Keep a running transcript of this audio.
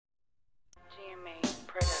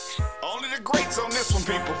beats on this one,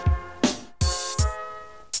 people.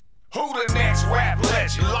 Who the next rap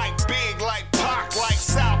legend? Like Big, like Pac, like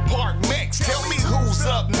South Park mix. Tell me who's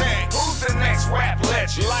up next. Who's the next rap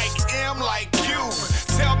legend? Like M, like Cube.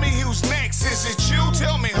 Tell me who's next. Is it you?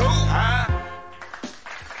 Tell me who? Huh?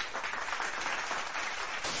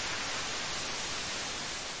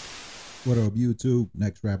 What up, YouTube?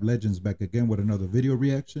 Next Rap Legends back again with another video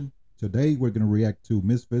reaction. Today we're gonna react to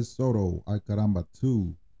Misfit Soto, Ay Caramba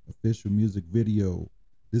 2 official music video.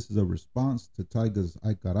 This is a response to Tyga's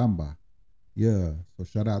Ay Caramba. Yeah, so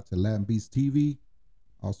shout out to Latin Beast TV,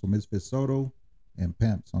 also Misfit Soto, and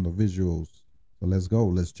Pamps on the visuals. So let's go,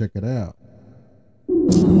 let's check it out.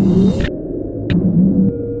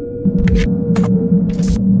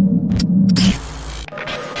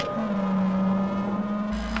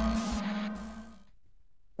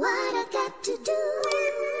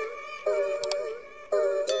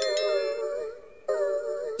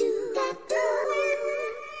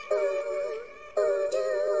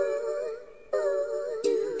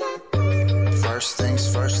 First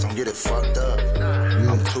things first, don't get it fucked up.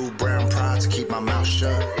 I'm too brown proud to keep my mouth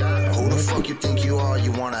shut. Who the fuck you think you are,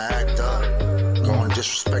 you wanna act up? Go and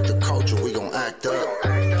disrespect the culture, we gon' act up.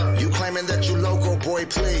 You claiming that you local, boy,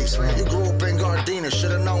 please. You grew up in Gardena,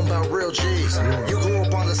 should've known about real G's. You grew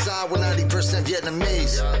up on the side with 90%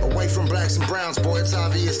 Vietnamese. Away from blacks and browns, boy, it's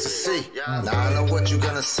obvious to see. Now I know what you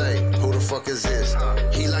gonna say, who the fuck is this?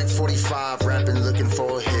 He like 45, rapping, looking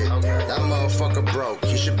for a hit. That motherfucker broke,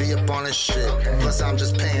 he should be up on his shit. Plus I'm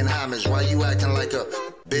just paying homage, why you acting like a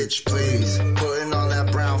bitch, please? Putting on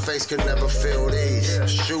that brown face could never feel these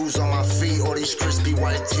shoes on my feet or these crispy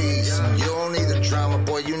white tees. You don't need the drama,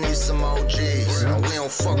 boy, you need some OGs. No, we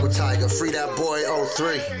don't fuck with Tyga, free that boy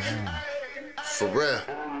 03. For real.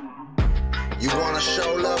 You wanna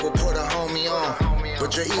show love, we'll put a homie on.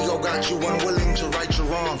 But your ego got you unwilling to right your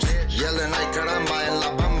wrongs. Yelling like Caramba and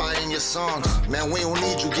La Bamba in your songs. Man, we don't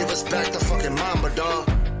need you, give us back the fucking mamba, dawg.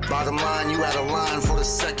 Bottom line, you out of line for the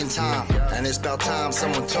second time. And it's about time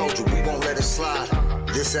someone told you we won't let it slide.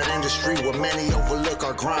 This that industry where many overlook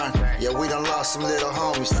our grind. Yeah, we done lost some little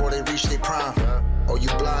homies before they reach their prime. Oh, you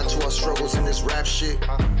blind to our struggles in this rap shit?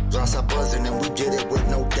 Raza buzzing and we did it with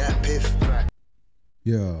no dat piff.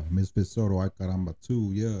 Yeah, Misfit Soto, Ay Caramba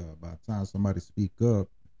 2. Yeah, by the time somebody speak up,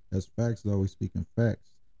 that's facts, always speaking facts.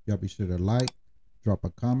 Y'all be sure to like, drop a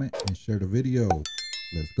comment, and share the video.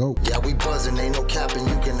 Let's go. Yeah, we buzzing, ain't no capping,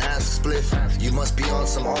 you can ask Spliff. You must be on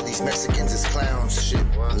some, all these Mexicans is clowns shit.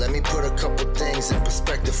 Let me put a couple things in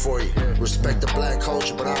perspective for you. Respect the black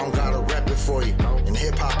culture, but I don't gotta rep it for you. And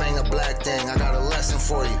hip-hop ain't a black thing, I got a lesson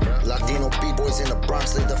for you. Latino B-boys in the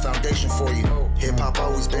Bronx laid the foundation for you. Hip-hop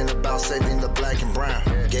always been about saving the black and brown.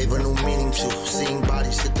 Gave a new meaning to seeing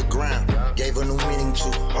bodies hit the ground. Gave a new meaning to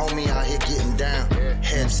homie out here getting down.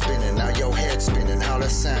 Head spinning, now your head spinning, how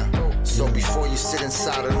that sound? So before you sit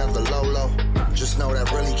inside another Lolo, just know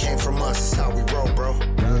that really came from us, it's how we roll, bro.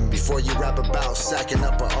 Before you rap about sacking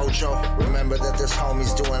up a Ocho, remember that this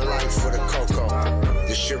homie's doing life for the cocoa.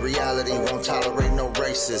 This shit reality, won't tolerate no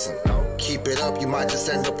racism. Keep it up, you might just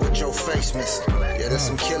end up with your face missing. Yeah, there's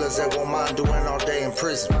some killers that won't mind doing all day in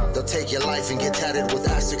prison. They'll take your life and get tatted with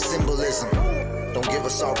Aztec symbolism. Don't give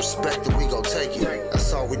us all respect and we gon' take it.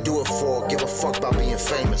 That's all we do it for, give a fuck about being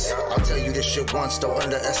famous. I'll tell you this shit once, don't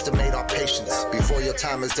underestimate our patience. Before your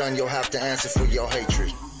time is done, you'll have to answer for your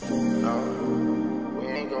hatred. No, we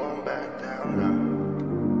ain't going back down now.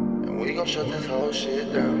 And we gon' shut this whole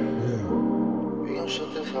shit down. We gon'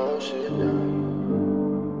 shut this whole shit down.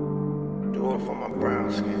 Do it for my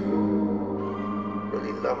brown skin.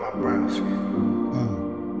 Really love my brown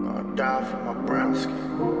skin. No, I die for my brown skin.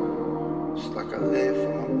 Just like I live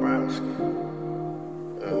for my brown skin.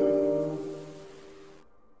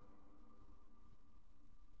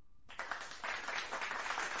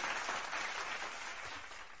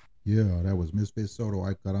 Yeah, that was Misfit Soto,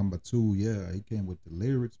 Ay Caramba 2. Yeah, he came with the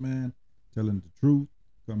lyrics, man. Telling the truth,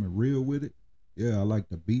 coming real with it. Yeah, I like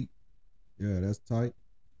the beat. Yeah, that's tight.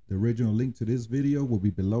 The original link to this video will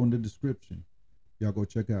be below in the description. Y'all go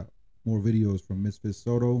check out more videos from Misfit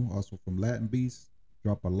Soto, also from Latin Beast.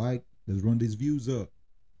 Drop a like. Let's run these views up.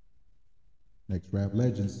 Next Rap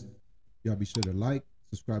Legends. Y'all be sure to like,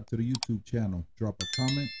 subscribe to the YouTube channel, drop a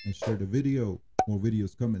comment, and share the video. More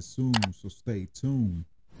videos coming soon, so stay tuned.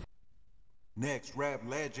 Next Rap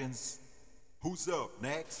Legends. Who's up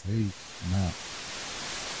next? Peace. I'm out.